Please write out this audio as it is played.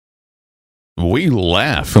We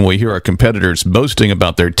laugh when we hear our competitors boasting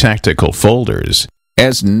about their tactical folders,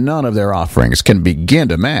 as none of their offerings can begin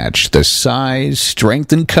to match the size,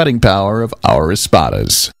 strength, and cutting power of our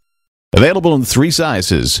Espadas. Available in 3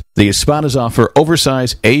 sizes, the Espadas offer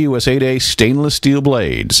oversized AUS 8A stainless steel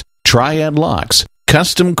blades, Tri-ad locks,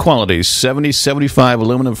 custom quality 70-75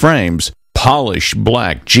 aluminum frames, polished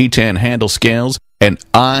black G10 handle scales, and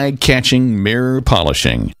eye-catching mirror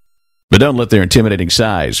polishing. But don't let their intimidating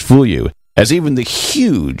size fool you, as even the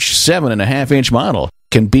huge 7.5-inch model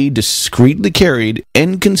can be discreetly carried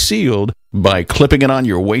and concealed by clipping it on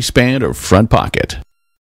your waistband or front pocket.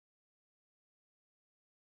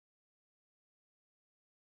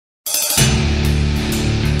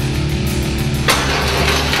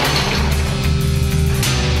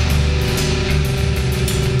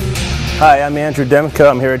 Hi, I'm Andrew Demko.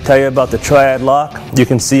 I'm here to tell you about the Tri-ad lock. You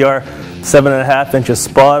can see our 7.5-inch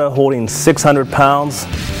Espada holding 600 pounds,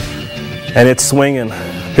 and it's swinging.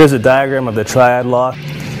 Here's a diagram of the Tri-ad lock.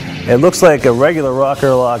 It looks like a regular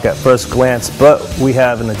rocker lock at first glance, but we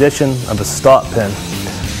have an addition of a stop pin.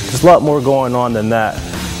 There's a lot more going on than that.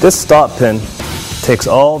 This stop pin takes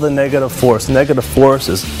all the negative force. Negative force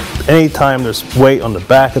is anytime there's weight on the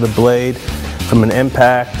back of the blade from an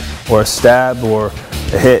impact or a stab or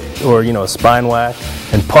a hit or a spine whack,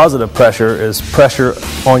 and positive pressure is pressure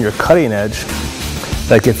on your cutting edge,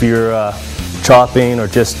 like if you're chopping or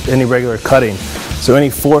just any regular cutting. So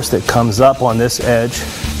any force that comes up on this edge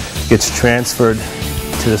gets transferred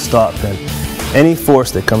to the stop pin. Any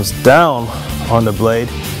force that comes down on the blade,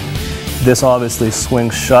 this obviously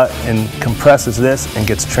swings shut and compresses this and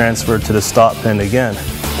gets transferred to the stop pin again.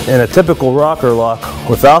 In a typical rocker lock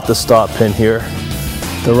without the stop pin here,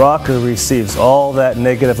 the rocker receives all that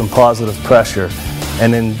negative and positive pressure,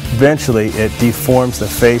 and then eventually it deforms the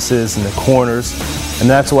faces and the corners, and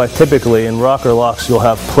that's why typically in rocker locks you'll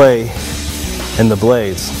have play in the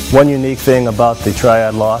blades. One unique thing about the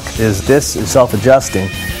Tri-ad lock is this is self-adjusting.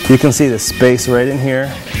 You can see the space right in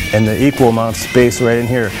here and the equal amount of space right in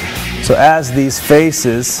here. So as these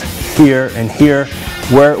faces here and here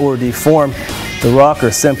where it will deform, the rocker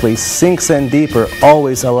simply sinks in deeper,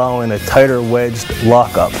 always allowing a tighter wedged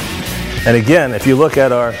lockup. And again, if you look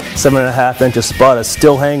at our 7.5-inch Espada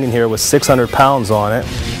still hanging here with 600 pounds on it,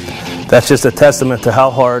 that's just a testament to how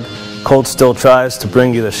hard Cold Steel tries to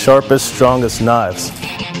bring you the sharpest, strongest knives.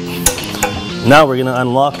 Now we're going to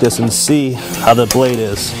unlock this and see how the blade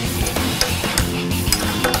is.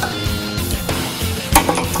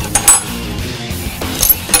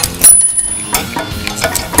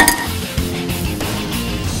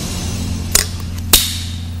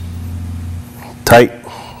 Tight,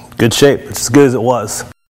 good shape, it's as good as it was.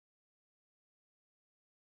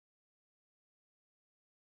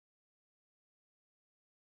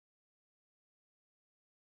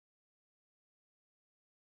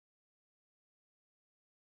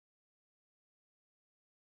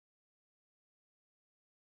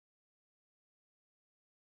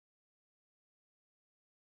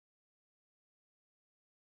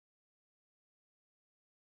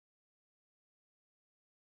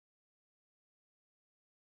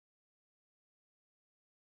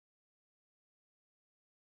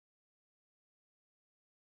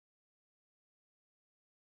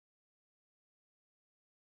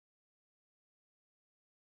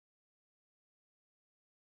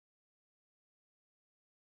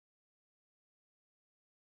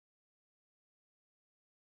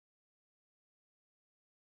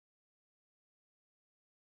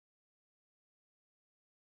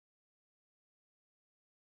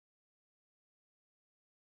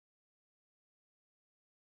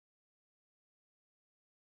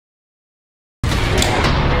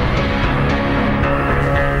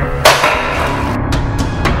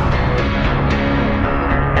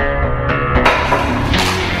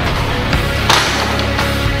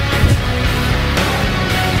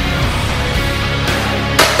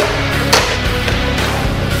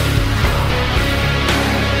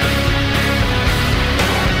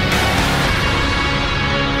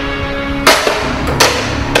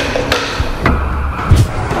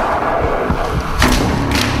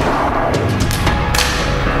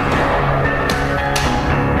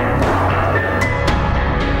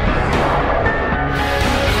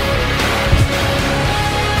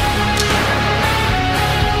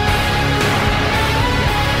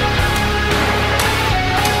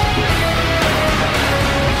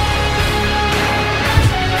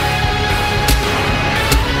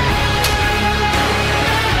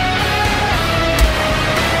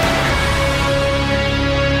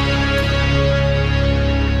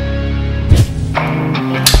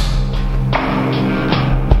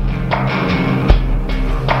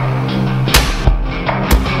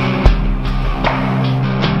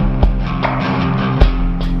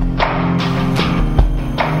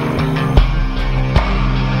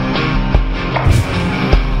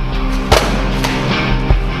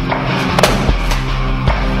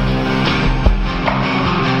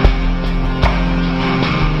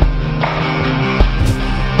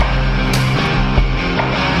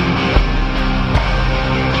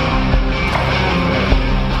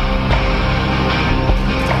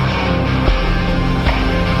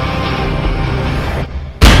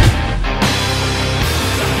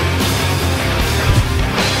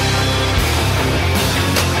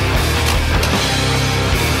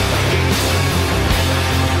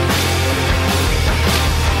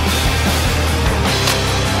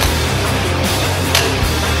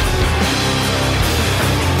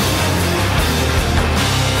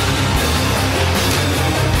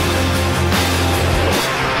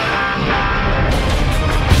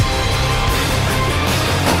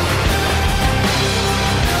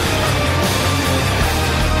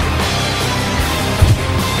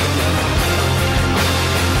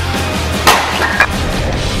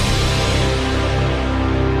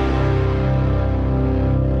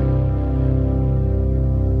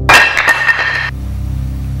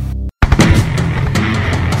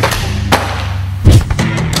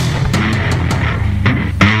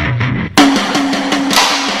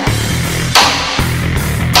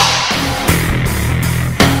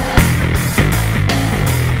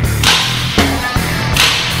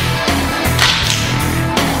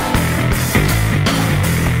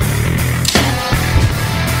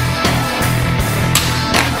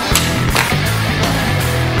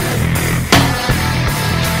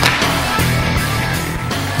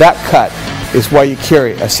 That cut is why you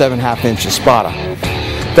carry a 7.5 inch Espada.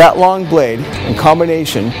 That long blade, in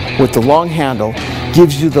combination with the long handle,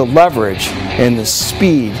 gives you the leverage and the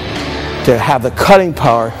speed to have the cutting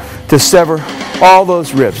power to sever all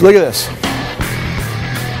those ribs. Look at this.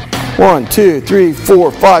 1, 2, 3,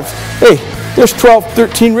 4, 5. Hey, there's 12,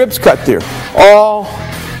 13 ribs cut there, all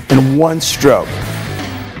in one stroke.